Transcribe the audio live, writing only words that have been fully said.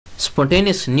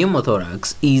Spontaneous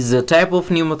pneumothorax is a type of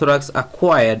pneumothorax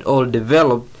acquired or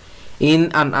developed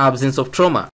in an absence of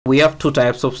trauma. We have two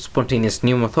types of spontaneous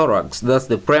pneumothorax. That's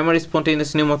the primary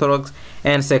spontaneous pneumothorax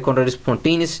and secondary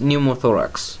spontaneous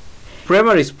pneumothorax.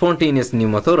 Primary spontaneous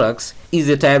pneumothorax is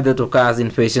a type that occurs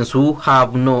in patients who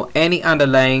have no any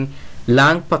underlying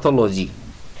lung pathology.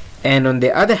 And on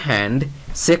the other hand,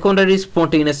 secondary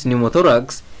spontaneous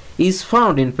pneumothorax is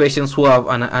found in patients who have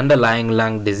an underlying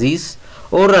lung disease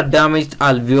or a damaged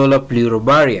alveolar pleural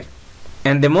barrier.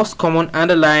 And the most common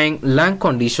underlying lung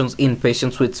conditions in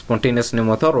patients with spontaneous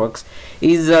pneumothorax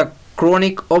is a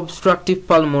chronic obstructive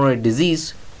pulmonary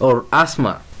disease or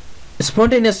asthma.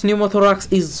 Spontaneous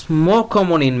pneumothorax is more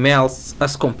common in males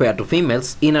as compared to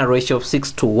females in a ratio of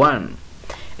 6:1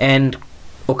 and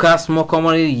occurs more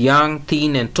commonly in young,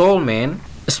 thin, and tall men.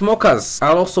 Smokers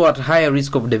are also at higher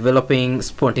risk of developing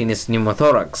spontaneous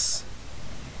pneumothorax.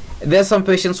 There are some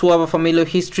patients who have a familial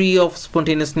history of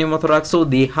spontaneous pneumothorax, so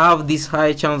they have this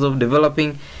high chance of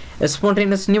developing a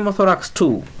spontaneous pneumothorax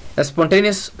too. A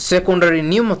spontaneous secondary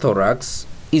pneumothorax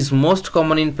is most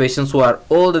common in patients who are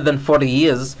older than 40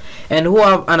 years and who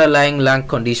have underlying lung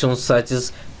conditions such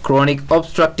as chronic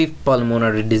obstructive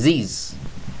pulmonary disease.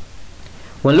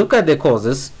 When look at the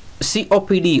causes,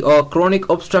 COPD or chronic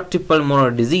obstructive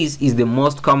pulmonary disease is the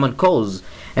most common cause,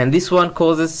 and this one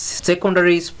causes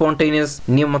secondary spontaneous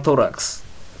pneumothorax.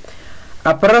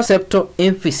 Upper septal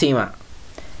emphysema,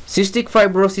 cystic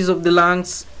fibrosis of the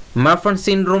lungs, Marfan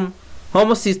syndrome,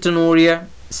 homocystinuria,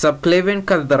 subclavian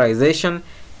catheterization,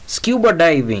 scuba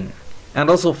diving, and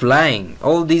also flying.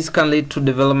 All these can lead to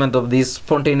development of these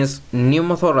spontaneous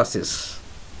pneumothoraces.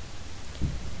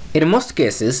 In most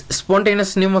cases,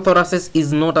 spontaneous pneumothorax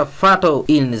is not a fatal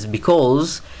illness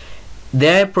because the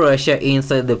air pressure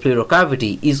inside the pleural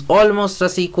cavity is almost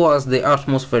as equal as the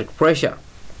atmospheric pressure.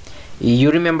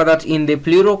 You remember that in the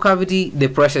pleural cavity, the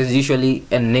pressure is usually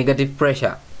a negative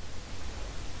pressure.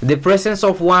 The presence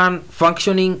of one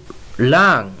functioning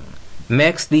lung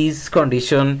makes this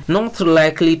condition not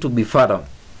likely to be fatal.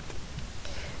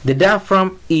 The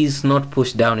diaphragm is not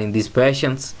pushed down in these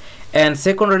patients, and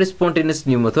secondary spontaneous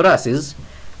pneumothorax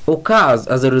occurs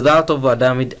as a result of a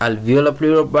damaged alveolar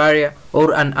pleural barrier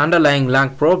or an underlying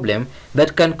lung problem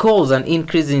that can cause an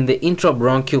increase in the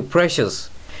intrabronchial pressures.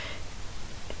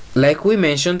 Like we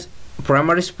mentioned,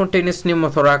 primary spontaneous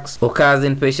pneumothorax occurs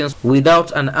in patients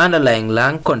without an underlying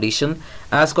lung condition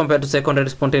as compared to secondary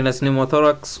spontaneous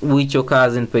pneumothorax, which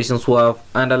occurs in patients who have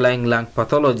underlying lung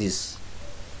pathologies.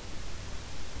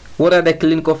 What are the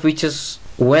clinical features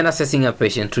when assessing a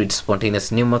patient with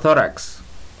spontaneous pneumothorax?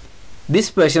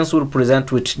 These patients will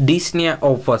present with dyspnea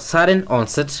of a sudden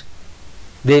onset.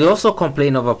 They'll also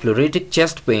complain of a pleuritic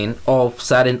chest pain of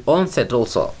sudden onset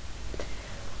also.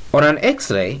 On an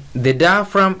X-ray, the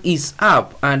diaphragm is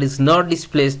up and is not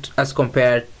displaced as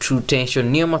compared to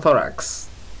tension pneumothorax.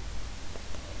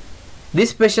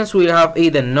 These patients will have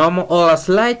either normal or a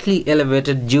slightly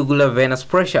elevated jugular venous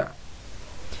pressure.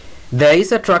 There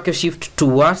is a tracheal shift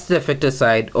towards the affected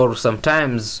side, or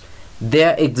sometimes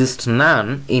there exists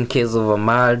none in case of a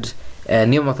mild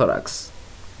pneumothorax.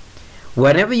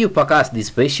 Whenever you percuss these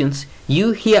patients,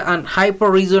 you hear an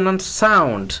hyperresonant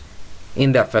sound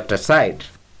in the affected side.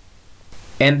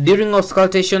 And during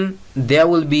auscultation, there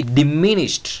will be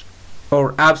diminished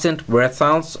or absent breath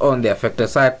sounds on the affected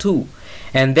side too.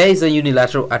 And there is a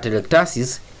unilateral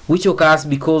atelectasis, which occurs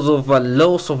because of a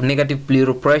loss of negative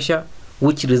pleural pressure,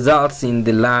 which results in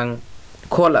the lung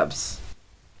collapse.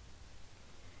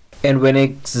 And when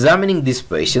examining these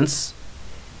patients,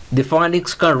 the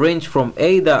findings can range from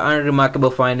either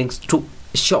unremarkable findings to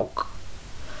shock.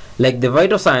 Like the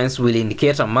vital signs will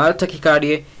indicate a mild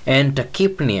tachycardia and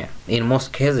tachypnea in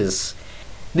most cases.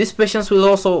 These patients will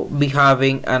also be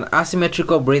having an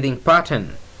asymmetrical breathing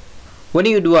pattern. When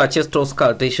you do a chest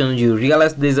auscultation, you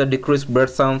realize there's a decreased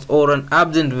breath sounds or an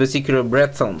absent vesicular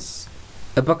breath sounds.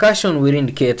 A percussion will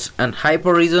indicate an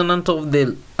hyperresonance of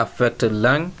the affected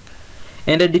lung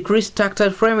and a decreased tactile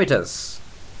parameters.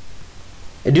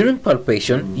 During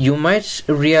palpation, you might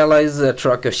realize a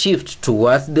tracheal shift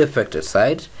towards the affected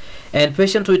side, and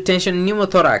patients with tension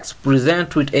pneumothorax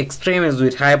present with extremes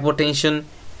with hypotension,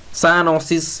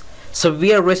 cyanosis,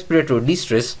 severe respiratory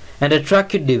distress, and a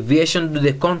tracheal deviation to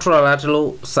the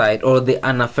contralateral side or the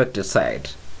unaffected side.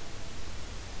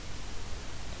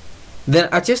 Then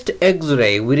a chest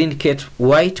X-ray will indicate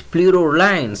white pleural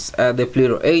lines at the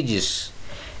pleural edges,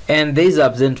 and there is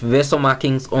absent vessel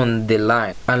markings on the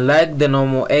line, unlike the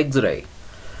normal X-ray.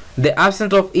 The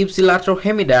absence of ipsilateral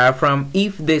hemidiaphragm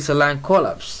if there is a lung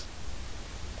collapse.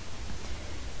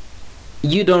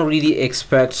 You don't really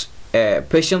expect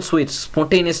patients with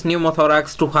spontaneous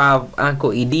pneumothorax to have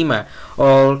ankle edema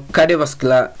or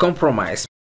cardiovascular compromise.